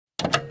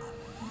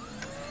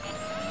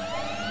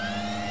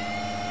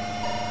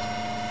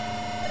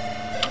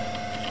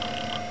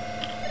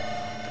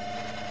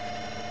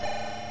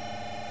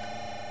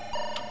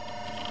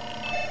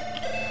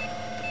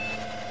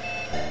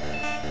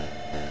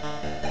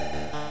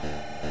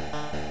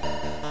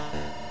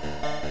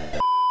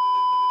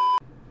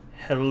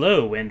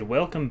Hello and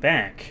welcome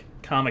back.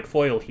 Comic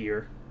Foil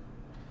here.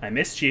 I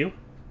missed you.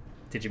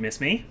 Did you miss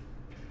me?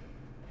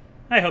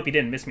 I hope you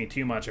didn't miss me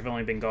too much. I've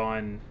only been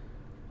gone...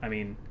 I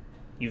mean,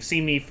 you've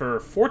seen me for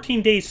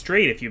 14 days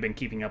straight if you've been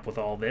keeping up with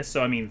all this,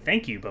 so I mean,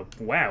 thank you, but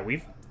wow,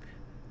 we've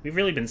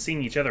really been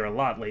seeing each other a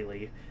lot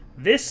lately.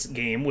 This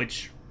game,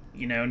 which,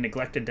 you know,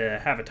 neglected to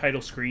have a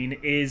title screen,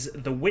 is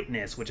The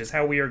Witness, which is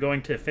how we are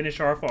going to finish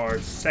off our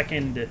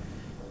second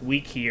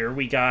week here.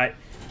 We got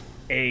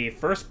a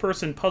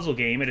first-person puzzle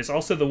game. It is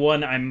also the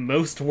one I'm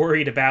most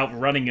worried about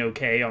running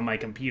okay on my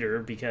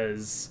computer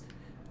because,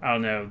 I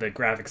don't know, the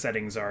graphic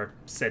settings are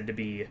said to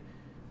be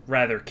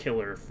rather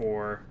killer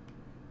for...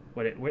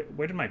 where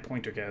did my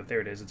pointer go?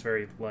 There it is. It's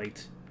very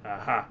light.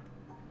 Aha.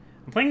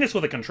 I'm playing this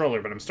with a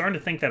controller, but I'm starting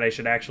to think that I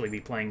should actually be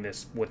playing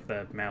this with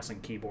the mouse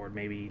and keyboard.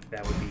 Maybe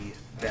that would be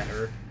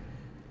better.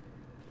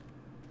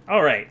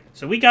 Alright,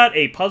 so we got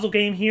a puzzle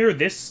game here.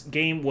 This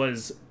game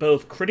was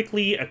both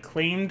critically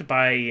acclaimed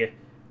by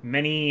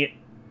many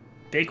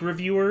big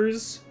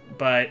reviewers,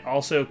 but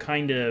also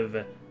kind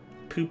of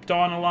pooped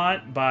on a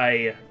lot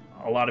by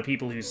a lot of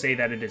people who say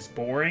that it is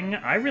boring.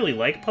 I really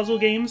like puzzle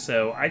games,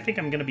 so I think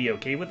I'm going to be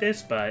okay with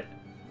this, but...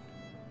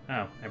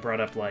 Oh, I brought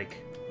up, like...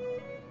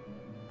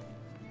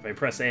 If I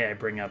press A, I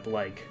bring up,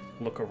 like,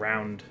 look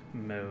around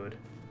mode.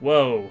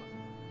 Whoa.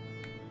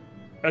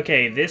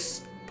 Okay,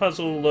 this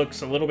puzzle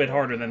looks a little bit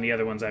harder than the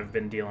other ones I've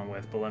been dealing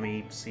with, but let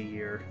me see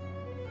here.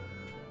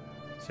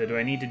 So do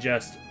I need to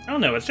just... Oh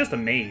no, it's just a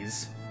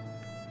maze.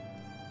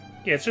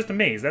 Yeah, it's just a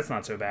maze. That's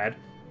not so bad.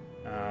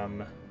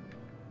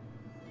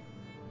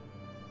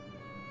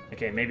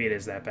 Okay, maybe it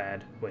is that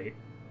bad. Wait.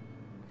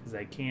 Because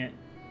I can't...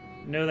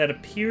 No, that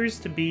appears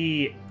to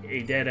be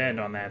a dead end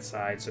on that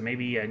side, so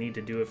maybe I need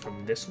to do it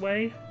from this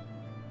way.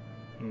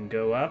 And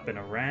go up and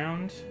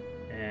around,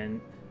 and...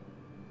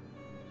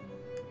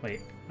 Wait,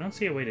 I don't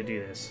see a way to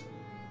do this.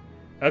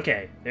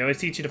 Okay, they always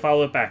teach you to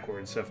follow it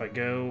backwards, so if I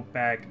go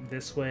back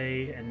this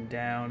way, and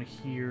down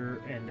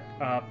here, and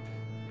up,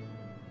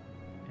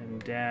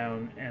 and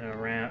down, and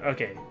around...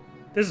 Okay,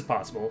 this is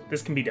possible.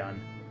 This can be done.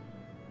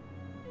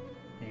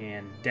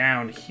 And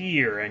down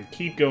here, and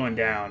keep going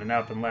down, and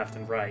up, and left,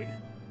 and right.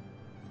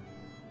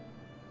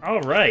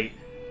 Alright.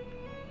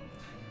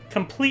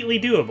 Completely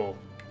doable.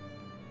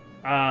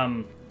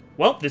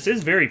 Well, this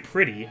is very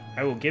pretty.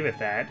 I will give it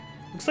that.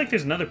 Looks like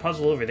there's another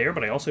puzzle over there,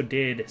 but I also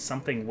did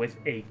something with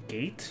a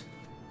gate.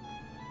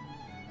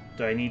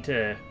 Do I need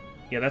to...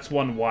 Yeah, that's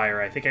one wire.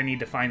 I think I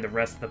need to find the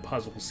rest of the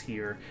puzzles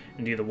here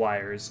and do the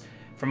wires.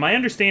 From my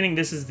understanding,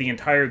 this is the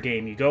entire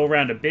game. You go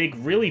around a big,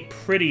 really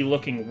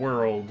pretty-looking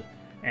world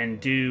and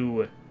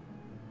do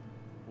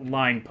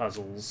line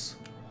puzzles.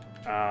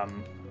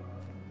 And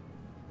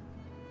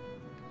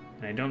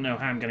I don't know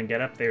how I'm going to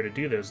get up there to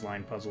do those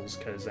line puzzles,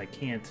 because I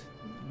can't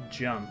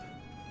jump.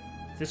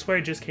 Is this where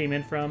I just came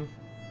in from?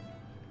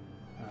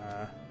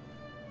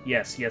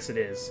 Yes, it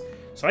is.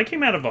 So I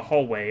came out of a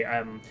hallway.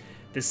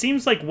 This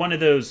seems like one of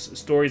those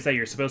stories that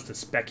you're supposed to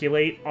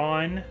speculate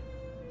on.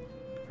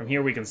 From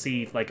here we can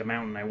see, like, a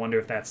mountain. I wonder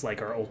if that's,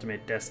 like, our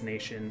ultimate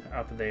destination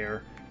up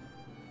there.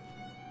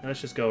 Let's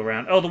just go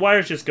around. Oh, the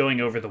wire's just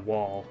going over the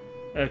wall.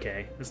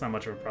 Okay, that's not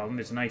much of a problem.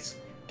 There's a nice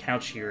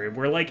couch here.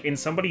 We're, like, in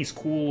somebody's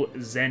cool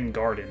Zen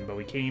garden, but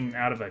we came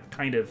out of a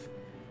kind of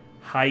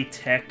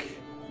high-tech,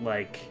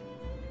 like...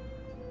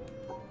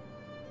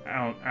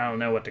 I don't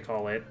know what to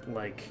call it.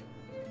 Like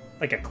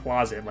a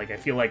closet. Like, I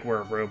feel like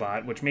we're a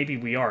robot, which maybe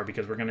we are,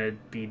 because we're going to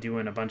be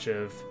doing a bunch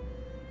of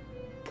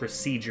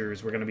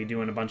procedures. We're going to be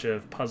doing a bunch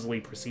of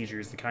puzzly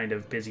procedures, the kind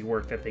of busy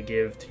work that they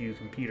give to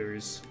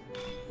computers.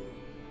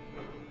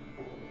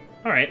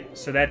 Alright,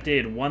 so that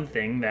did one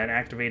thing. That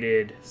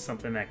activated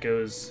something that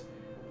goes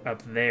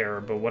up there,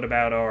 but what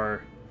about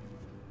our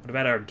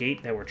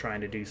gate that we're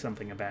trying to do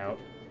something about?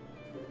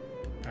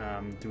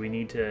 Do we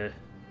need to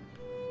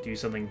do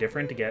something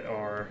different to get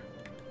our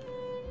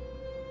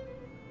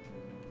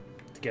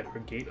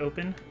gate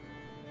open?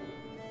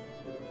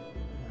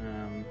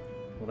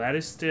 Well, that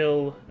is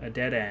still a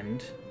dead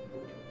end.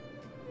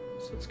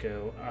 So let's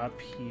go up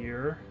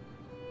here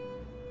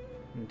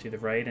and to the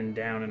right and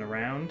down and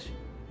around.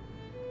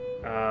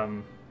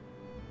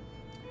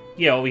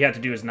 Yeah, all we have to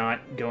do is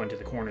not go into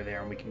the corner there,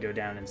 and we can go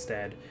down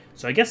instead.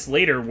 So I guess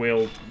later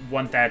we'll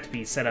want that to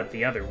be set up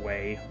the other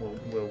way.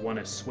 We'll want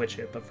to switch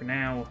it, but for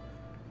now,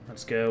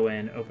 let's go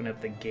and open up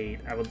the gate.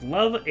 I would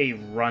love a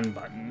run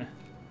button.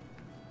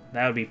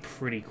 That would be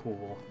pretty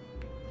cool.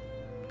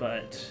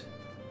 But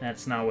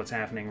that's not what's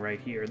happening right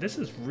here. This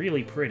is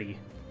really pretty.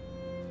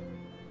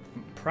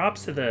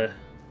 Props to the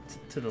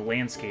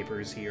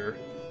landscapers here,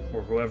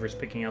 or whoever's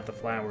picking out the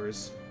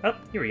flowers. Oh,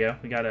 here we go.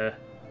 We got a...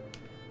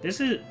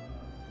 This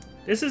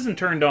isn't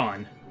turned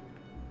on.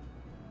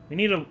 We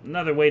need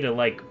another way to,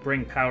 like,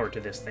 bring power to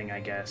this thing,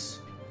 I guess.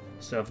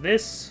 So if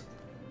this...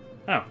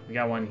 Oh, we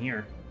got one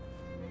here.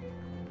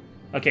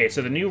 Okay,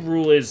 so the new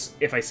rule is,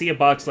 if I see a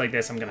box like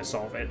this, I'm gonna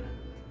solve it.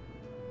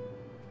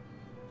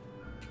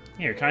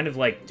 Yeah, you're kind of,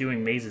 like,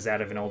 doing mazes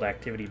out of an old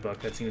activity book.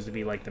 That seems to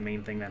be, like, the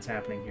main thing that's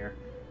happening here.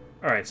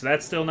 Alright, so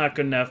that's still not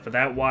good enough, but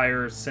that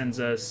wire sends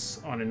us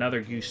on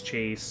another goose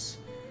chase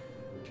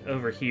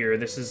over here.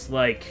 This is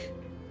like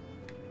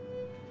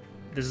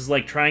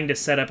trying to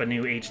set up a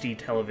new HD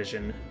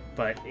television,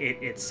 but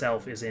it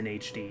itself is in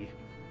HD.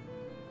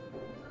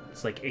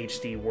 It's like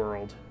HD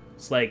world.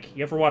 It's like,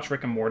 you ever watch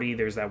Rick and Morty?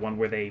 There's that one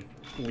where they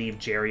leave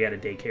Jerry at a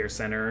daycare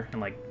center, and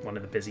like one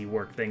of the busy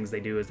work things they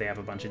do is they have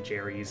a bunch of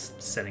Jerrys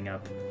setting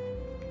up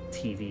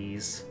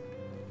TVs.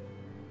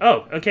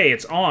 Oh, okay,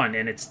 it's on,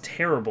 and it's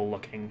terrible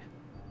looking.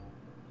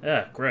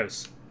 Ugh,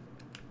 gross.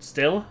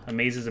 Still, a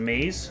maze is a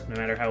maze, no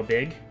matter how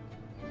big.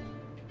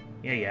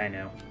 Yeah, I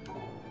know.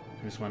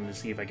 I just wanted to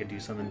see if I could do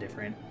something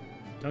different.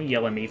 Don't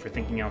yell at me for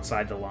thinking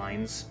outside the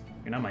lines.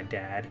 You're not my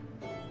dad.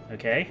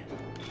 Okay?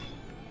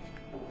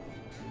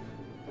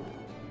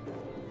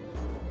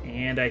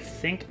 And I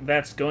think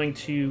that's going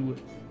to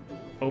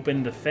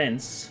open the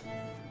fence,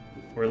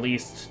 or at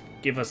least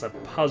give us a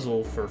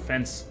puzzle for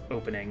fence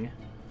opening.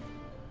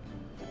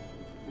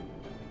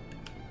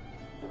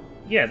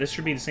 Yeah, this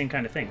should be the same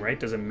kind of thing, right?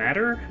 Does it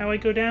matter how I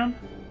go down?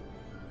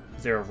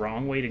 Is there a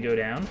wrong way to go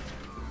down?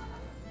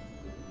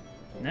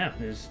 No,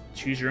 just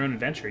choose your own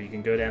adventure. You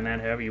can go down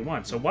that however you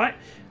want. So what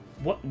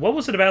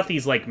was it about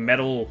these, like,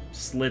 metal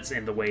slits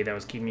in the way that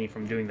was keeping me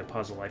from doing the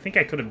puzzle? I think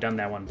I could have done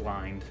that one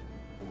blind.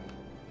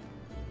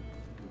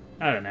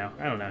 I don't know.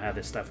 I don't know how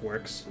this stuff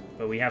works.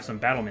 But we have some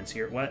battlements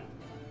here. What?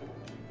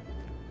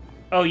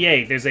 Oh,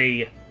 yay. There's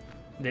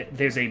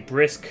a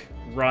brisk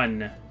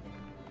run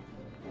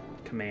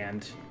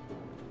command.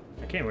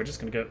 Okay, we're just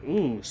going to go...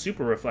 Ooh,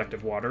 super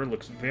reflective water.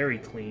 Looks very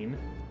clean.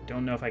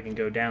 Don't know if I can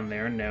go down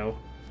there. No.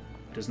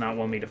 Does not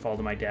want me to fall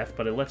to my death,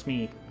 but it lets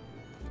me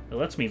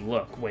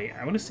look. Wait,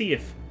 I want to see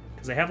if...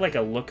 Because I have, like,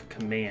 a look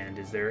command.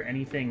 Is there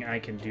anything I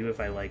can do if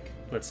I, like,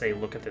 let's say,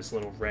 look at this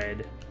little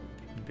red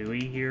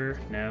buoy here?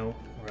 No.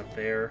 Or up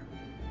there.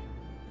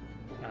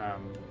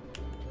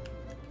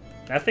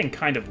 That thing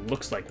kind of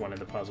looks like one of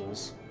the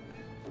puzzles.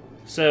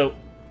 So...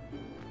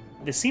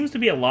 This seems to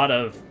be a lot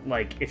of,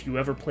 like, if you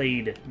ever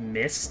played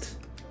Myst,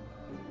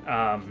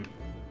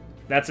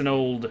 that's an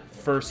old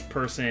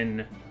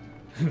first-person,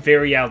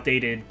 very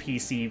outdated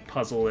PC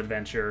puzzle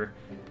adventure.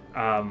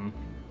 I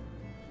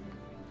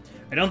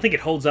don't think it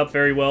holds up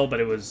very well, but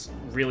it was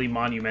really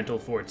monumental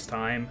for its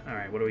time.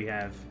 Alright, what do we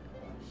have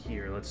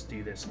here? Let's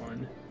do this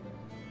one.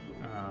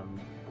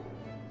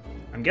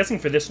 I'm guessing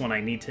for this one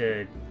I need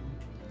to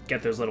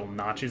get those little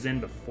notches in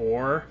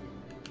before...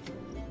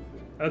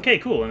 Okay,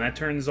 cool, and that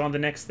turns on the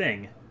next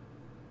thing.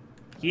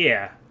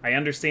 Yeah, I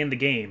understand the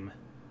game.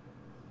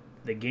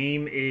 The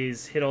game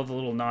is hit all the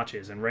little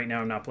notches, and right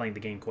now I'm not playing the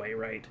game quite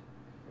right.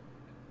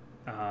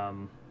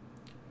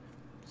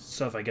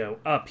 So if I go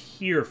up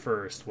here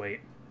first, wait.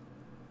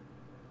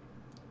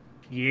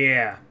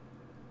 Yeah.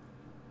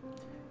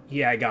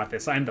 Yeah, I got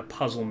this. I'm the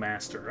puzzle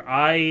master.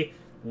 I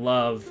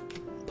love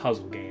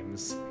puzzle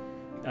games.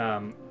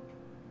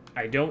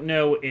 I don't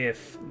know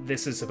if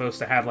this is supposed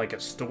to have, like, a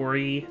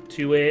story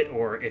to it,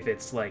 or if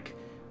it's, like,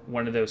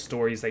 one of those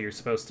stories that you're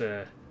supposed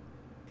to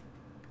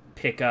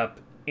pick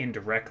up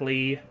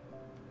indirectly,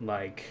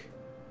 like,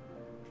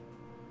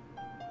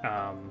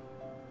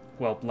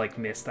 well, like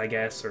Myst, I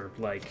guess, or,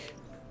 like,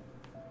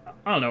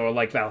 I don't know, or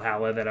like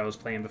Valhalla that I was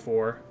playing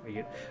before.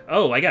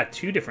 Oh, I got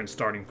 2 different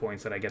starting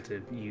points that I get to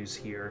use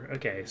here.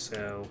 Okay,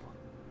 so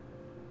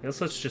I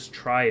guess let's just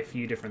try a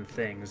few different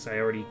things. I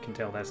already can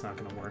tell that's not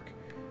going to work.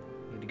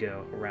 To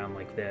go around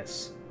like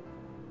this.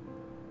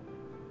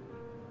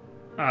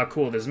 Ah,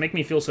 cool. Does it make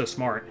me feel so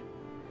smart?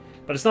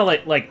 But it's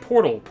not like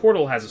Portal.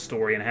 Portal has a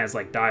story and has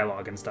like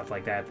dialogue and stuff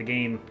like that.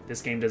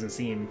 This game doesn't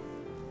seem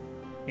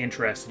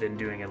interested in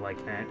doing it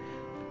like that.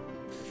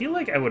 I feel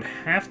like I would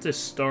have to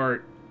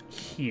start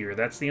here.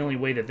 That's the only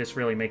way that this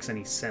really makes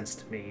any sense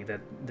to me,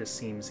 that this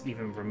seems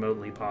even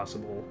remotely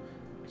possible.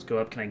 Let's go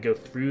up. Can I go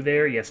through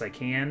there? Yes, I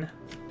can.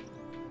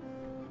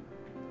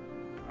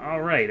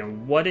 Alright,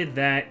 and what did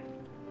that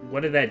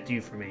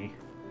do for me?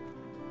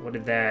 What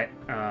did that,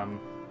 I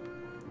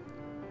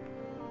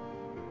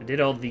did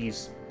all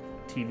these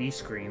TV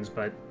screens,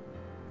 but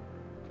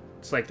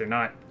it's like they're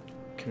not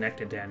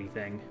connected to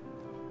anything.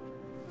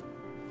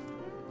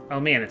 Oh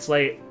man, it's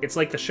like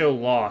the show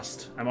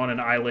Lost. I'm on an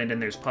island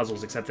and there's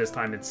puzzles, except this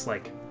time it's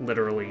like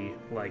literally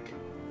like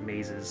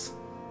mazes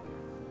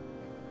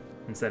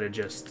instead of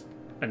just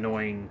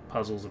annoying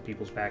puzzles of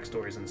people's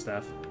backstories and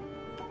stuff.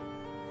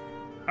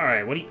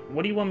 Alright,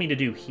 what do you want me to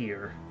do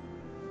here?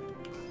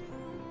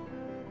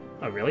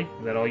 Oh, really?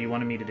 Is that all you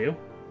wanted me to do?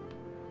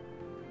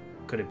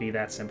 Could it be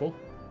that simple?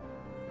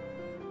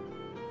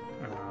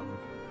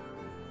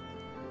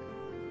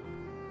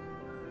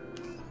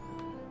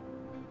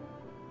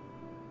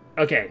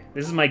 Okay,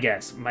 this is my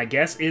guess. My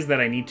guess is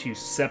that I need to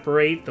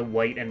separate the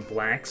white and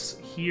blacks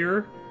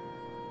here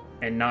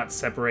and not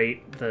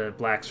separate the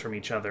blacks from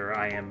each other.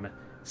 I am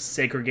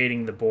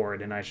segregating the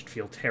board, and I should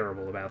feel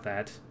terrible about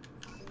that.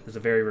 It's a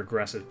very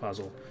regressive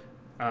puzzle.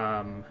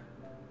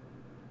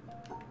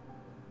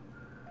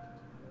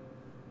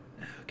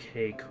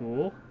 Okay,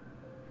 cool.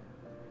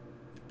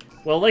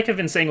 Well, like I've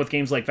been saying with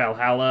games like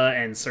Valhalla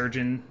and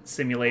Surgeon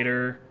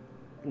Simulator,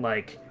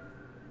 like,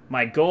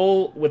 my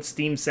goal with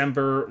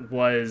Steamcember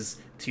was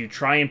to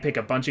try and pick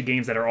a bunch of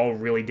games that are all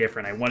really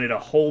different. I wanted a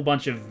whole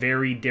bunch of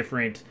very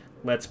different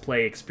Let's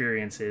Play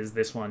experiences.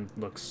 This one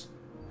looks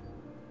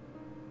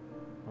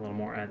a little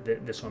more...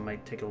 this one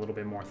might take a little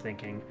bit more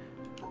thinking.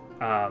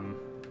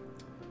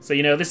 So,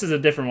 you know, this is a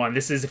different one.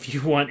 This is if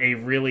you want a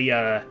really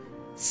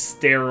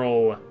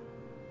sterile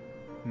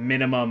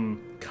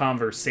minimum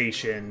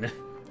conversation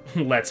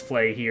Let's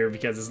Play here,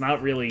 because it's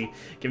not really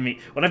giving me...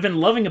 What I've been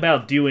loving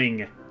about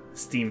doing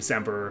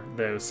Steamcember,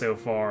 though, so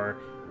far,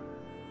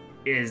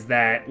 is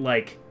that,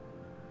 like,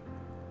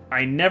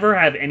 I never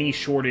have any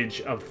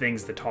shortage of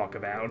things to talk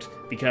about,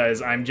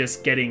 because I'm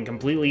just getting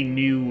completely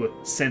new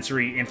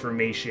sensory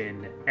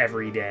information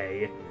every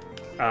day.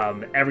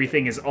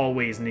 Everything is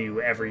always new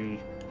every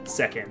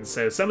second.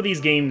 So some of these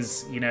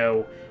games, you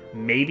know,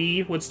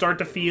 maybe would start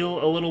to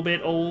feel a little bit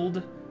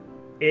old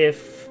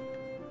if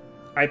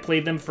I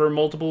played them for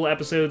multiple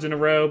episodes in a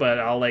row, but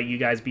I'll let you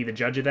guys be the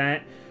judge of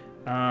that.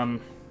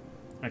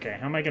 Okay,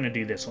 how am I going to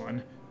do this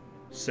one?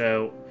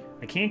 So,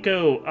 I can't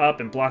go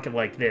up and block it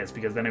like this,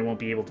 because then I won't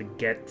be able to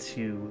get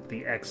to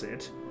the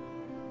exit.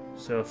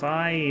 So if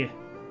I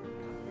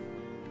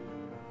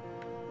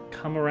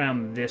come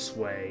around this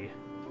way,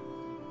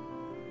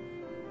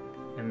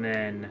 and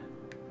then...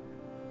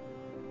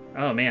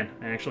 Oh man,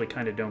 I actually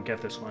kind of don't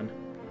get this one.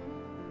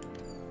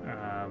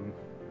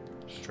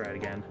 Let's try it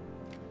again.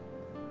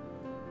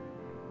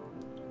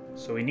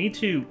 So we need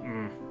to...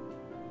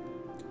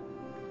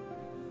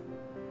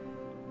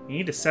 You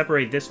need to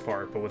separate this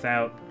part, but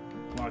without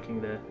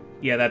blocking the...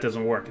 Yeah, that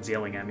doesn't work. It's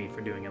yelling at me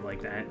for doing it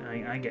like that.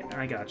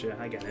 I gotcha.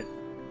 I get it.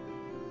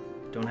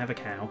 Don't have a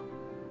cow.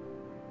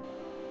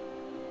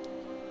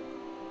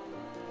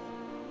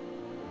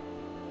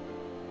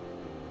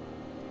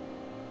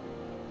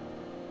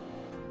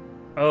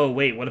 Oh,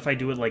 wait, what if I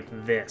do it like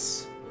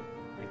this?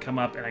 I come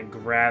up and I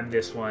grab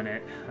this one.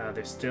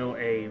 There's still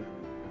a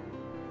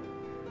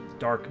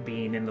dark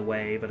beam in the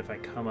way, but if I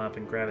come up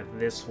and grab it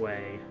this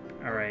way...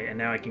 Alright, and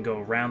now I can go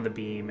around the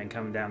beam and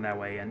come down that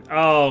way, and...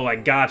 Oh, I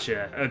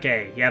gotcha!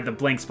 Okay, you have the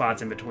blank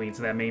spots in between,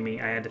 so that made me...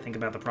 I had to think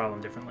about the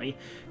problem differently.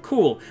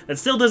 Cool. That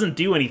still doesn't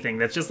do anything.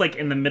 That's just, like,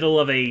 in the middle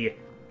of a,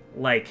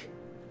 like,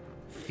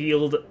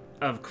 field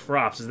of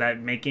crops. Is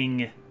that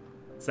making...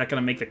 Is that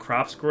gonna make the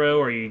crops grow,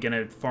 or are you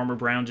gonna... Farmer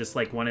Brown just,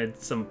 like, wanted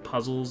some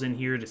puzzles in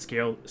here to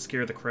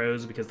scare the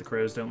crows, because the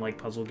crows don't like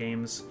puzzle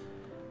games?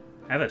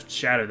 I have a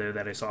shadow, though,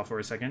 that I saw for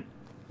a second.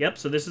 Yep,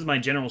 so this is my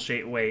general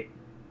shape... Wait...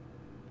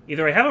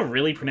 Either I have a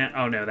really pronounced...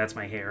 Oh, no, that's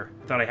my hair.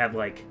 I thought I had,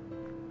 like,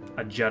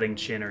 a jutting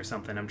chin or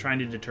something. I'm trying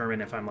to determine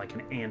if I'm, like,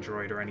 an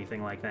android or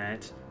anything like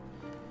that.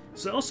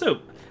 So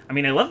also, I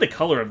mean, I love the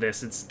color of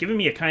this. It's giving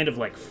me a kind of,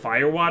 like,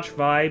 Firewatch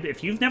vibe.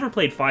 If you've never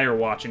played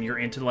Firewatch and you're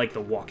into, like,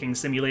 the walking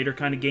simulator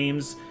kind of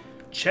games,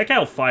 check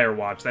out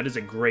Firewatch. That is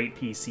a great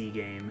PC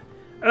game.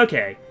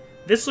 Okay,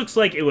 this looks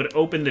like it would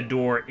open the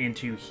door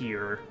into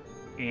here.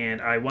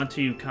 And I want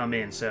to come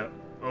in, so...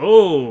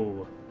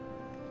 Oh!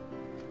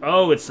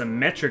 Oh, it's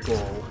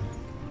symmetrical.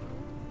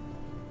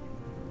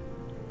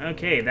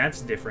 Okay,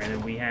 that's different.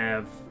 And we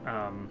have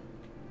a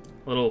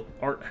little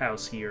art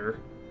house here.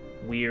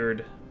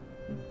 Weird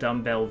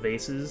dumbbell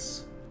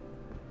vases.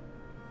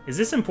 Is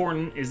this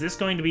important? Is this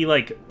going to be,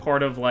 like,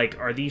 part of, like,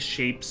 are these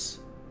shapes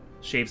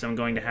I'm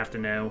going to have to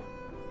know?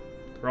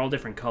 They're all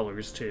different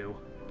colors, too.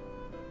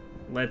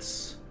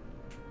 Let's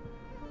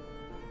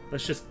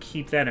just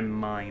keep that in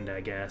mind, I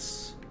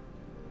guess.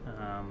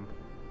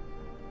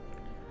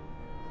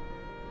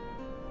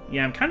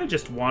 Yeah, I'm kind of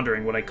just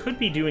wandering. What I could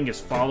be doing is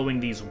following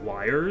these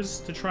wires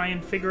to try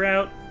and figure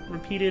out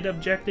repeated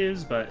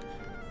objectives, but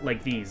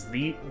like these.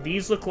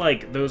 These look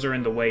like those are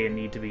in the way and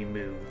need to be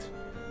moved.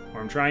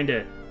 Or I'm trying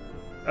to...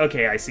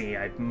 Okay, I see.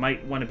 I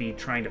might want to be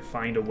trying to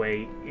find a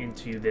way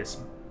into this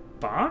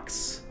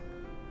box?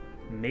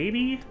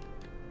 Maybe?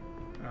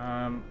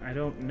 I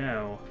don't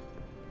know.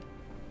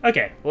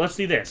 Okay, well, let's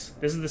do this.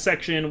 This is the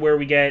section where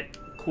we get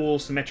cool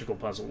symmetrical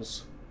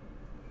puzzles.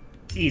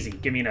 Easy.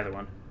 Give me another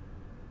one.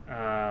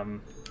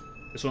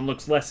 This one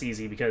looks less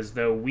easy because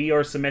though we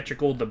are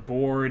symmetrical, the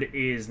board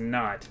is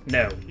not.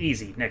 No,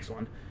 easy. Next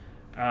one.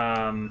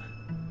 Oh.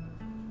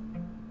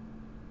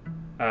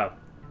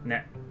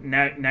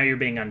 Now you're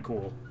being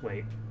uncool.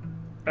 Wait.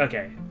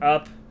 Okay.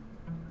 Up.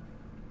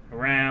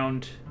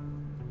 Around.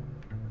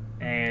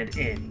 And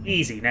in.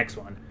 Easy. Next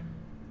one.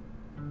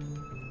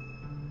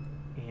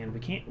 And we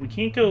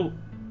can't go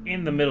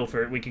in the middle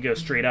for it. We could go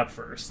straight up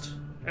first.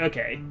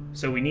 Okay.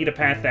 So we need a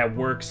path that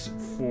works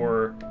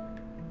for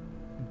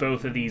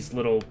both of these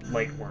little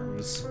light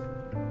worms.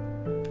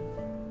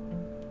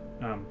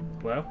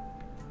 Hello?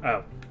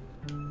 Oh.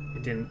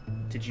 It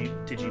didn't... Did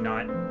you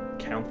not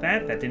count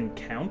that? That didn't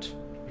count?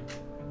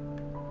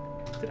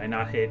 Did I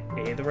not hit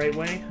A the right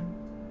way?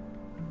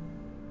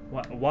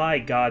 Why,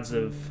 gods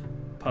of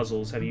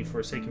puzzles, have you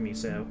forsaken me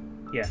so?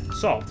 Yeah,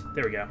 solved.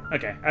 There we go.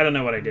 Okay, I don't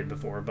know what I did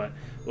before, but...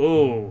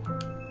 Ooh.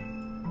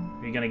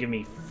 Are you gonna give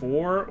me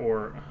 4,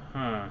 or...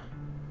 Huh.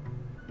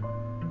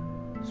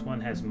 This one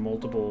has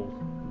multiple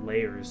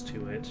layers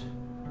to it.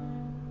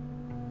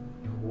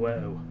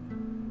 Whoa.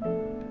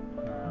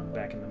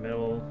 Back in the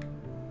middle.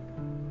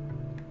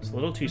 It's a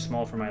little too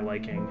small for my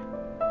liking.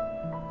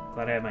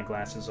 Glad I have my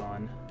glasses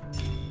on.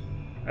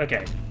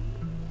 Okay.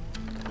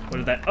 What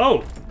did that...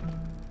 Oh!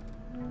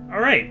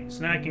 Alright,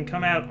 so now I can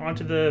come out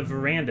onto the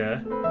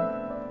veranda.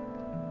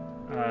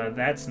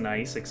 That's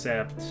nice,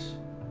 except...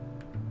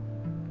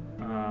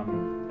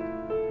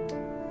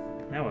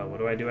 Now what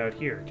do I do out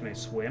here? Can I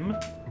swim?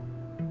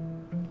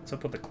 What's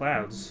up with the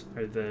clouds?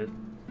 Are the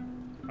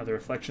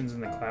reflections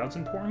in the clouds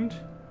important?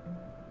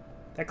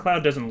 That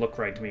cloud doesn't look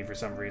right to me for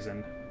some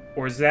reason.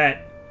 Or is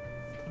that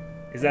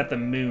the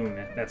moon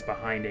that's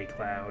behind a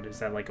cloud? Is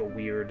that like a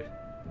weird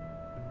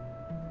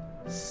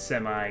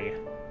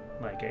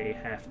like a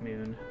half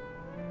moon?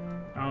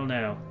 I don't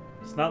know.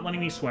 It's not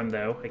letting me swim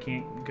though. I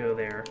can't go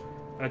there.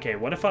 Okay,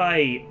 what if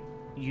I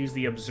use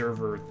the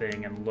observer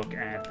thing and look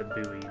at the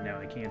buoy? No,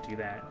 I can't do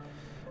that.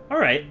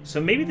 Alright,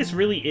 so maybe this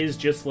really is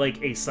just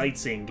like a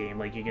sightseeing game.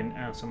 Like you can...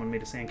 Oh, someone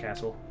made a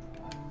sandcastle.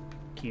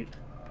 Cute.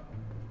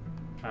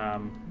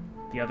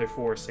 The other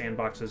 4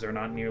 sandboxes are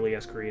not nearly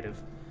as creative.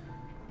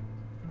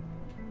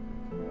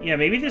 Yeah,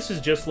 maybe this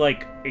is just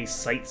like a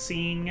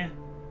sightseeing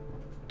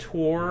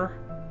tour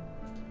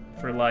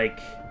for like...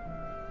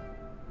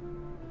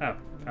 Oh,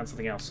 found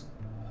something else.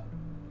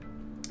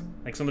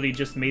 Like somebody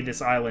just made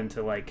this island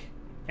to like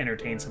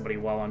entertain somebody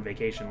while on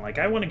vacation. Like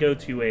I want to go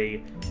to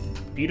a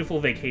beautiful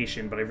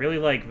vacation, but I really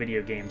like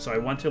video games, so I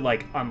want to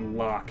like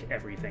unlock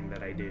everything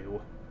that I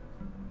do.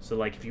 So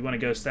like if you want to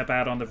go step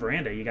out on the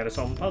veranda, you got to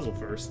solve a puzzle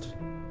first.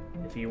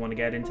 If you want to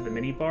get into the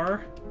mini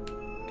bar,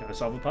 got to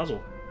solve a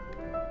puzzle.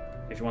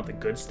 If you want the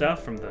good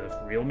stuff from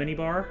the real mini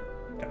bar,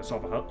 got to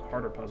solve a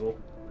harder puzzle.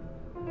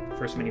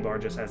 First mini bar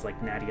just has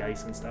like natty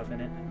ice and stuff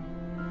in it.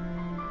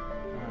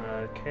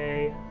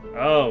 Okay.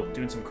 Oh,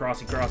 doing some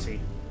crossy.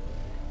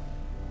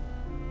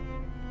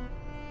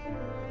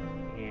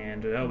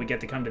 And, oh, we get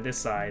to come to this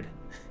side.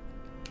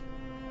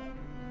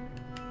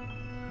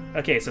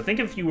 Okay, so think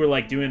if you were,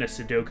 like, doing a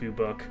Sudoku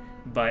book,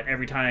 but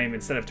every time,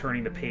 instead of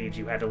turning the page,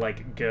 you had to,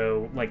 like,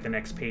 go, like, the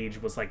next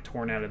page was, like,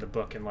 torn out of the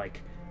book and,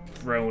 like,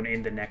 thrown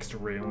in the next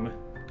room.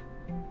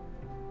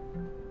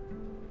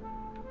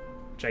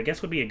 Which I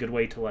guess would be a good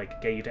way to,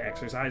 like, get you to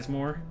exercise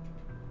more.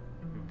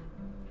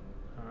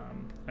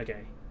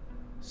 Okay.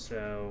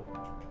 So,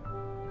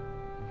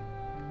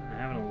 I'm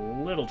having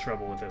a little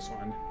trouble with this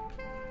one.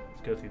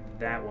 Let's go through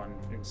that one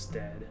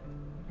instead.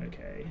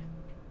 Okay.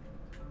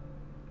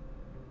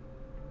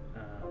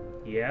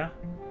 Yeah?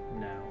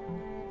 No.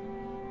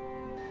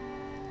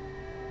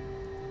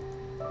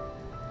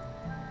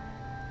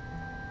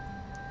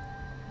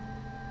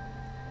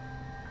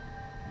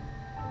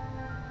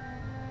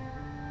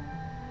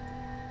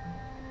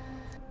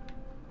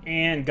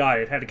 And got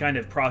it. Had to kind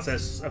of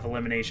process of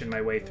elimination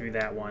my way through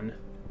that one.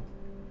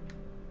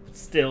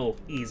 Still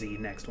easy,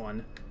 next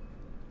one.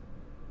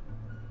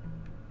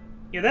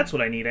 Yeah, that's what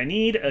I need. I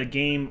need a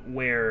game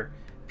where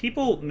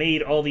people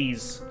made all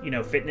these, you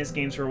know, fitness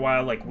games for a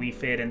while, like Wii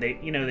Fit, and they,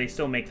 you know, they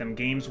still make them.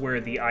 Games where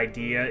the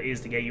idea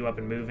is to get you up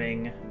and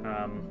moving.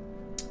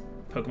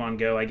 Pokemon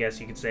Go, I guess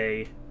you could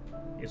say,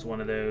 is one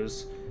of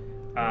those.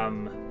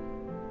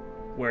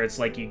 Where it's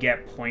like you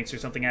get points or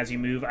something as you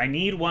move. I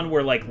need one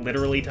where, like,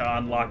 literally to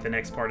unlock the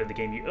next part of the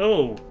game,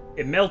 oh,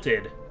 it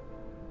melted.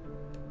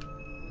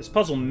 This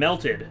puzzle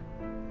melted.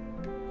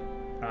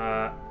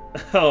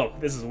 Oh,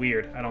 this is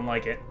weird. I don't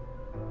like it.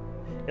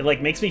 It,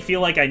 like, makes me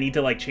feel like I need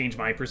to, like, change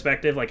my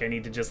perspective. Like, I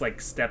need to just, like,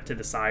 step to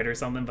the side or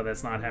something, but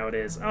that's not how it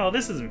is. Oh,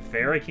 this isn't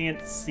fair. I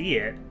can't see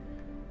it.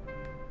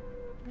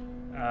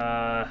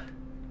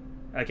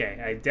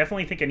 Okay, I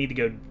definitely think I need to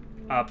go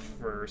up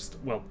first.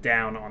 Well,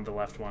 down on the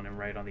left one and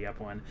right on the up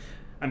one.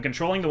 I'm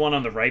controlling the one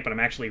on the right, but I'm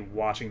actually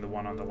watching the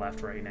one on the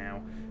left right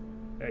now.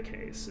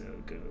 Okay, so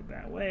go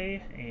that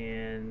way,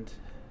 and...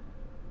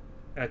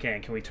 Okay,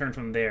 can we turn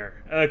from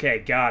there? Okay,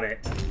 got it.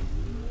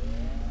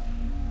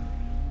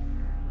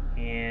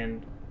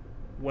 And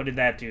what did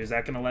that do? Is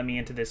that going to let me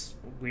into this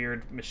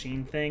weird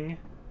machine thing?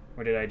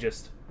 Or did I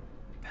just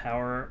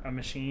power a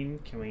machine?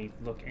 Can we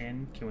look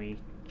in? Can we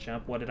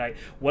jump? What did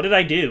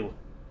I do?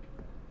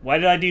 Why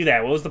did I do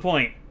that? What was the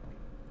point?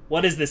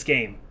 What is this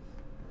game?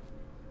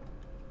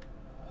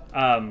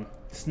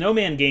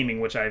 Snowman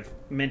Gaming, which I've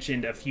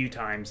mentioned a few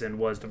times and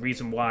was the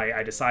reason why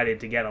I decided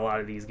to get a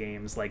lot of these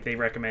games. Like, they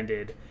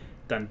recommended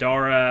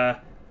Dundara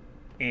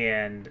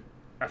and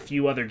a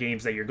few other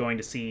games that you're going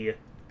to see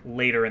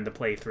later in the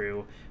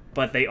playthrough.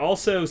 But they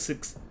also...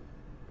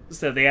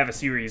 So they have a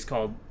series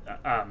called...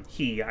 I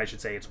should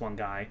say, it's one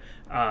guy.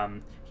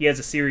 He has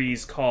a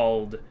series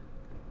called...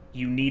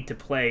 You need to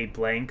play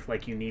blank,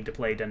 like you need to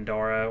play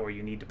Dundara or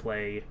you need to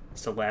play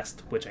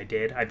Celeste, which I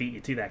did. I beat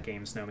you to that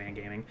game, Snowman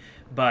Gaming.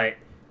 But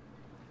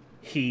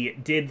he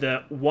did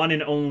the one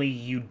and only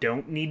you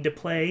don't need to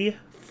play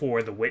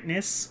for The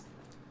Witness.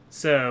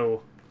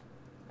 So,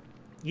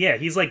 yeah,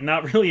 he's like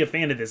not really a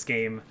fan of this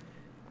game,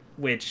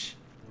 which,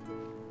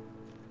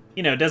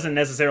 you know, doesn't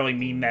necessarily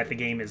mean that the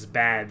game is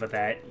bad, but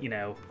that, you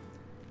know,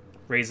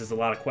 raises a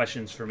lot of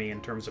questions for me in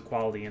terms of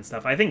quality and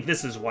stuff. I think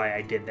this is why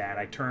I did that.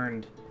 I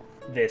turned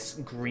this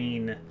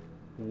green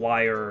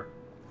wire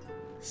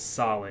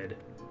solid.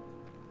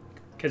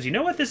 Because you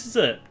know what? This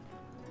is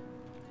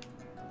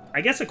I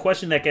guess a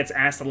question that gets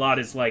asked a lot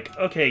is like,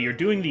 okay, you're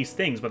doing these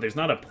things, but there's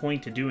not a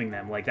point to doing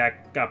them. Like,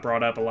 that got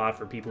brought up a lot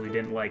for people who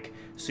didn't like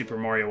Super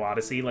Mario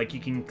Odyssey. Like, you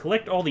can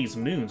collect all these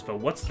moons, but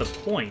what's the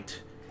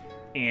point?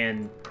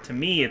 And to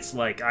me, it's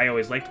like, I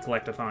always like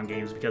collectathon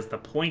games because the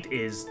point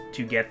is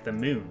to get the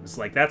moons.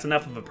 Like, that's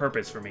enough of a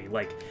purpose for me.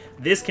 Like,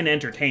 this can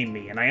entertain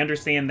me, and I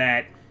understand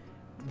that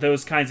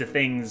those kinds of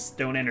things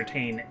don't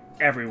entertain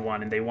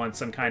everyone, and they want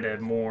some kind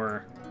of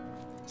more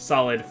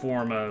solid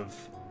form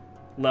of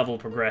level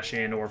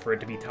progression, or for it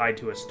to be tied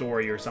to a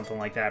story or something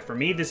like that. For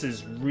me, this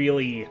is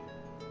really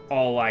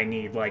all I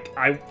need. Like,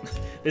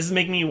 this is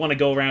making me want to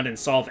go around and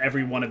solve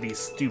every one of these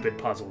stupid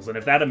puzzles, and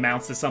if that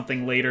amounts to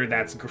something later,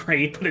 that's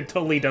great, but it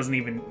totally doesn't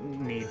even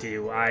need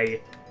to. I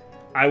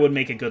would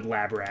make a good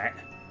lab rat.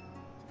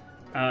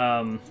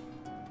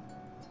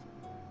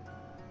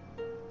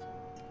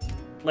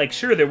 Like,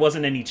 sure, there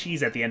wasn't any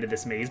cheese at the end of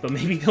this maze, but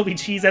maybe there'll be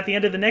cheese at the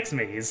end of the next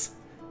maze.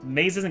 The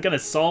maze isn't gonna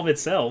solve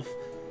itself.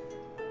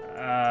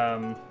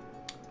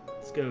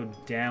 Let's go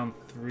down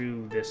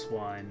through this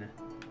one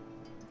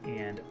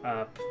and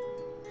up.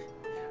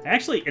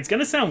 Actually, it's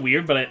gonna sound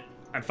weird, but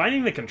I'm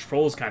finding the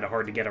controls kind of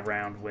hard to get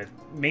around with,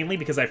 mainly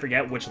because I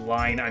forget which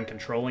line I'm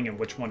controlling and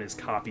which one is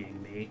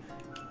copying me.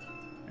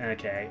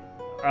 Okay.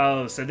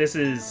 Oh, so this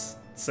is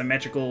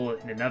symmetrical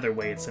in another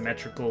way. It's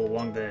symmetrical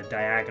along the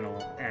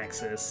diagonal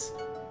axis.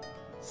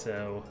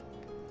 So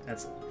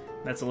that's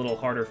a little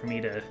harder for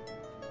me to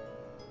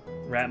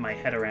wrap my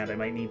head around. I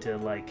might need to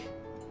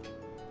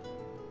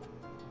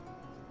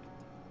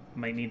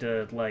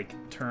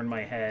turn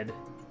my head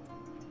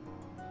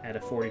at a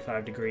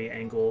 45-degree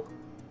angle.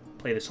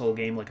 Play this whole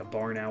game like a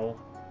barn owl.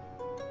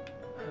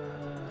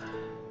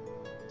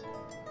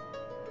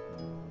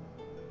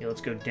 Yeah,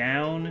 let's go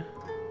down.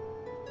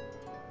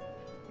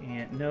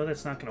 And no,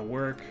 that's not gonna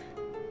work.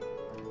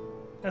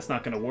 That's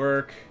not gonna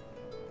work.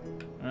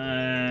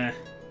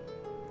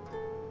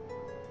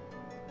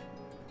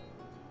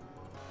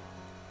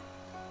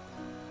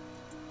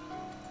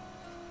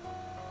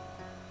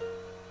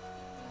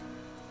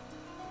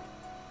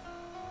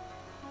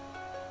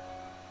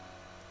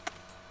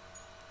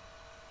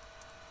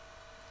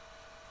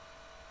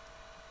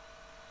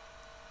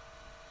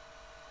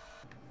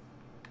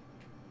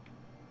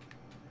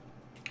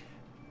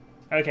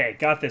 Okay,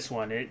 got this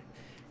one.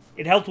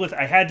 It helped with,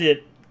 I had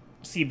to,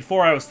 see,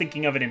 before I was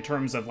thinking of it in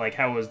terms of like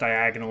how it was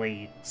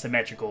diagonally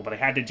symmetrical, but I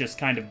had to just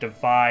kind of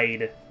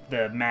divide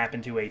the map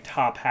into a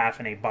top half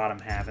and a bottom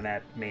half, and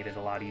that made it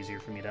a lot easier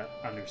for me to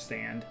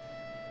understand.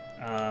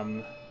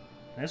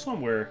 This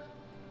one we're...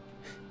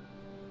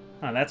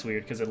 Oh, that's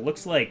weird, because it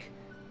looks like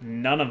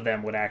none of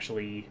them would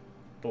actually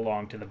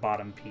belong to the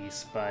bottom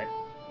piece, but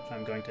if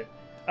I'm going to...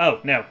 Oh,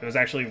 no, it was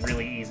actually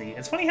really easy.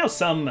 It's funny how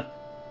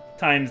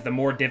sometimes the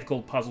more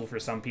difficult puzzle for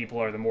some people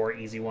are the more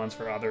easy ones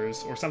for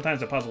others, or sometimes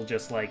the puzzle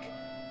just, like,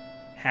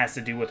 has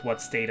to do with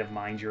what state of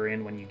mind you're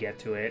in when you get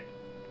to it.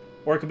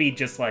 Or it could be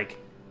just, like,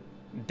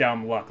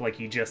 dumb luck, like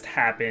you just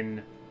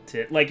happen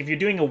to... Like, if you're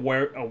doing a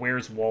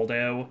Where's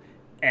Waldo,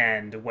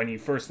 and when you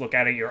first look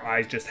at it, your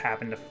eyes just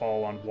happen to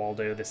fall on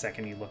Waldo the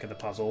second you look at the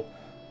puzzle.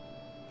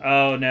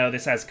 Oh, no,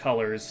 this has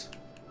colors.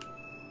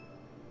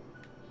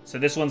 So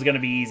this one's gonna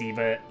be easy,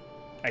 but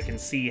I can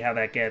see how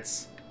that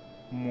gets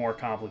more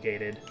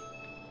complicated.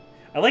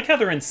 I like how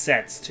they're in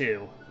sets,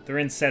 too. They're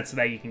in sets so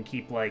that you can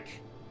keep,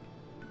 like...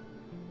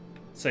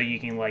 So you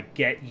can, like,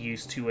 get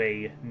used to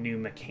a new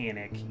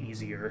mechanic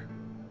easier.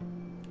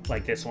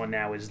 Like this one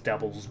now is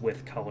doubles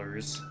with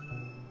colors.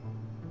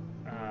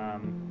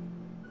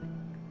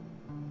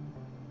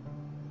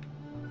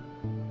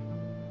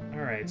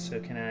 Alright, so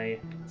can I...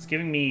 It's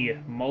giving me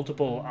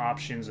multiple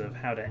options of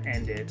how to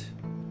end it.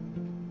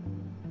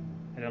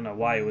 I don't know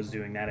why it was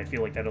doing that. I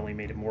feel like that only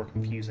made it more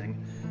confusing.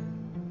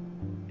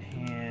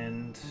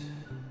 And...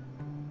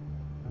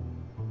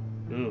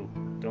 Ooh,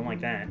 don't like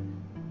that.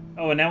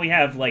 Oh, and now we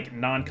have, like,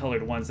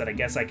 non-colored ones that I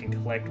guess I can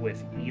collect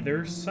with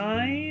either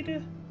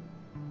side?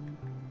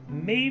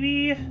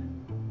 Maybe?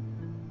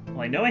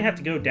 Well, I know I have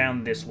to go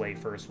down this way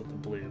first with the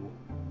blue.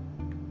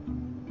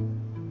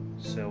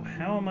 So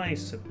how am I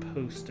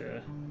supposed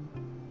to...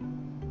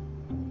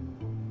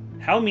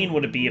 How mean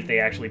would it be if they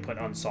actually put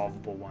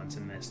unsolvable ones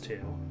in this,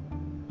 too?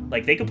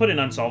 Like, they could put an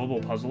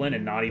unsolvable puzzle in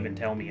and not even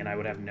tell me, and I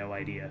would have no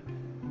idea.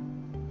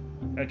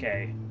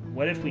 Okay,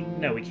 what if we...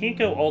 No, we can't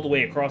go all the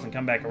way across and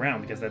come back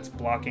around, because that's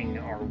blocking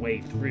our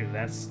way through.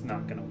 That's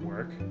not gonna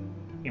work.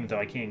 Even though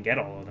I can't get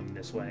all of them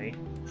this way.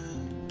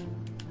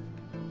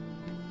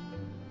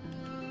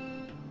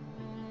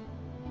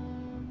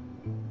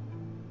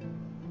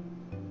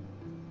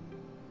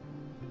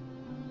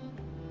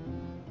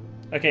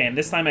 Okay, and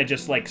this time I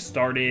just, like,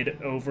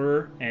 started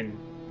over and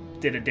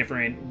did a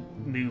different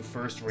move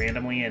first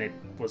randomly, and it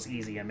was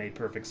easy and made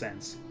perfect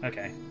sense.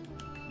 Okay.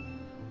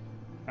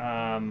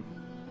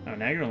 Oh,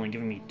 now you're only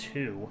giving me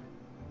 2.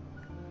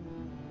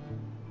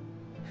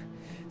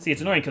 See,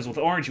 it's annoying, because with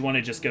orange you want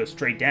to just go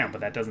straight down,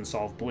 but that doesn't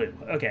solve blue.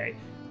 Okay.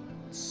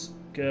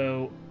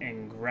 go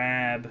and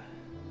grab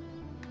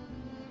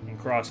and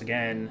cross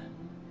again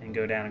and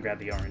go down and grab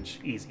the orange.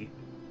 Easy.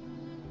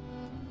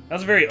 That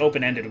was a very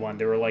open-ended one.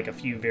 There were like a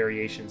few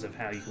variations of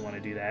how you want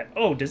to do that.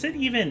 Oh, does it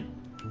even...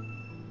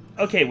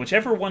 Okay,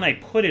 whichever one I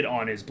put it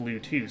on is blue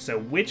too, so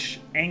which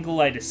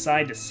angle I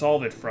decide to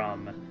solve it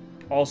from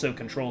also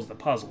controls the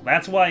puzzle.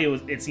 That's why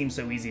it seemed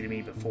so easy to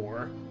me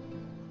before.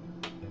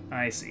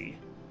 I see.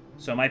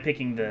 So am I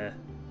picking the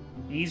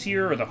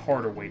easier or the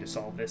harder way to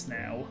solve this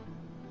now?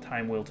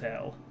 Time will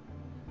tell.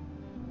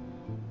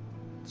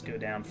 Let's go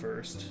down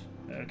first.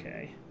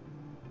 Okay.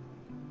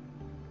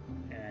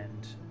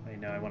 And, wait,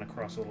 no, I want to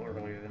cross a little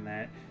earlier than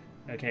that.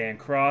 Okay, and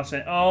cross,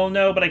 and, oh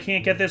no, but I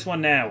can't get this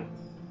one now.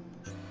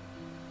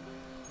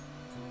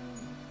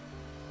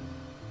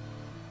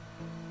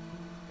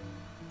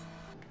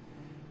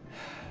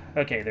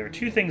 Okay, there are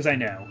two things I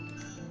know.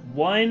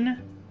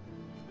 One,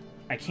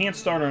 I can't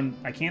start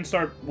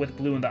with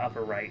blue in the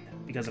upper right,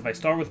 because if I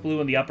start with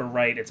blue in the upper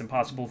right, it's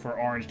impossible for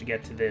orange to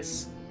get to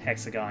this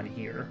hexagon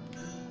here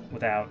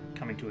without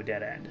coming to a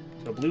dead end.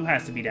 So blue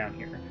has to be down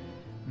here.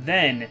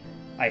 Then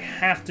I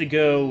have to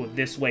go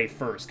this way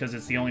first, because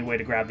it's the only way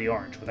to grab the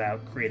orange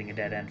without creating a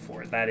dead end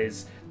for it. That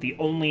is the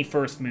only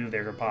first move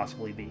there could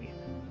possibly be.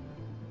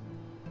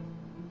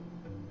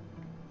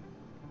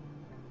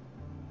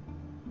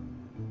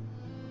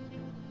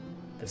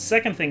 The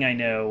second thing I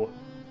know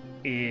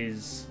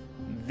is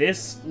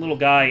this little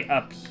guy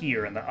up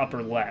here in the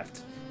upper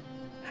left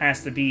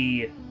has to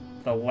be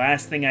the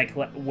last thing I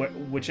collect.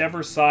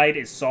 Whichever side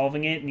is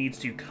solving it needs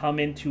to come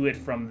into it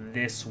from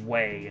this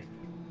way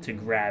to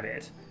grab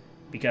it.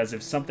 Because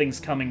if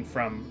something's coming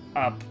from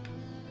up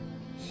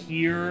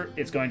here,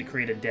 it's going to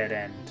create a dead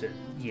end.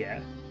 Yeah.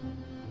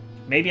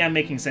 Maybe I'm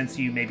making sense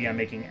to you, maybe I'm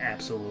making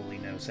absolutely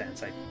no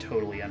sense. I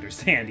totally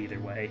understand either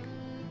way.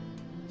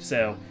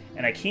 So,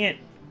 and I can't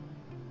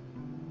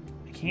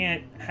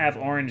have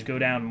orange go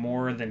down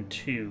more than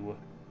 2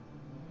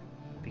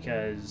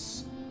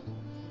 because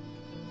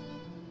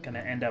I'm gonna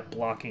end up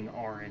blocking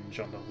orange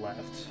on the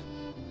left.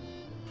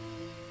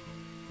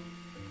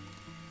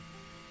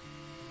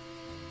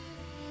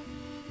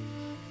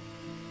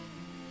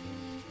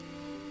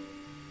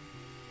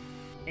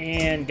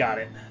 And got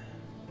it.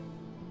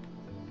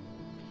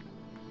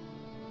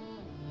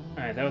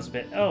 Alright, that was a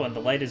bit... Oh, and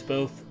the light is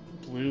both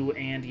blue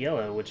and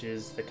yellow, which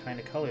is the kind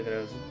of color that I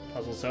was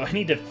puzzled, so I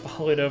need to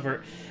follow it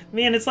over.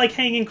 Man, it's like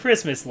hanging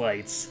Christmas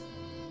lights.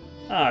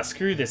 Ah,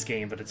 screw this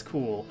game, but it's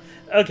cool.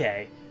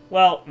 Okay,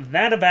 well,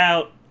 that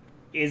about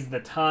is the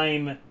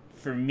time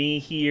for me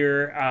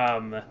here.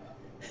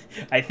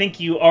 I think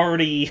you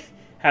already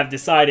have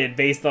decided,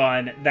 based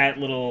on that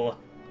little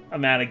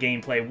amount of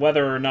gameplay,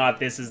 whether or not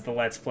this is the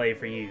Let's Play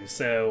for you.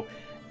 So,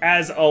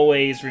 as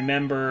always,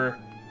 remember,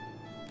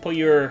 put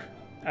your...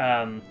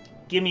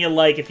 give me a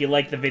like if you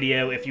like the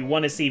video. If you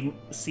want to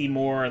see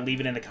more, leave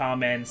it in the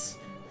comments.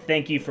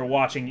 Thank you for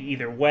watching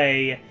either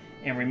way.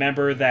 And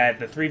remember that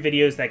the 3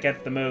 videos that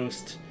get the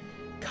most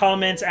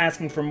comments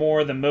asking for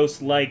more, the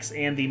most likes,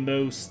 and the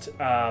most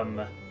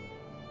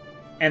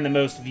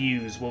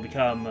views will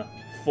become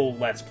full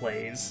Let's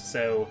Plays.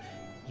 So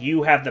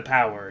you have the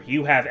power.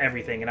 You have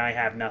everything, and I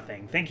have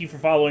nothing. Thank you for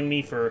following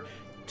me for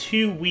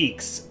 2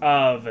 weeks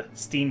of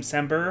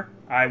Steamcember.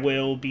 I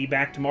will be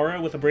back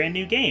tomorrow with a brand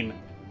new game.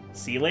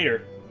 See you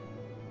later.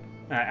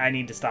 I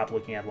need to stop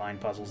looking at line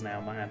puzzles now.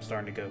 I'm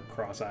starting to go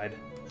cross-eyed.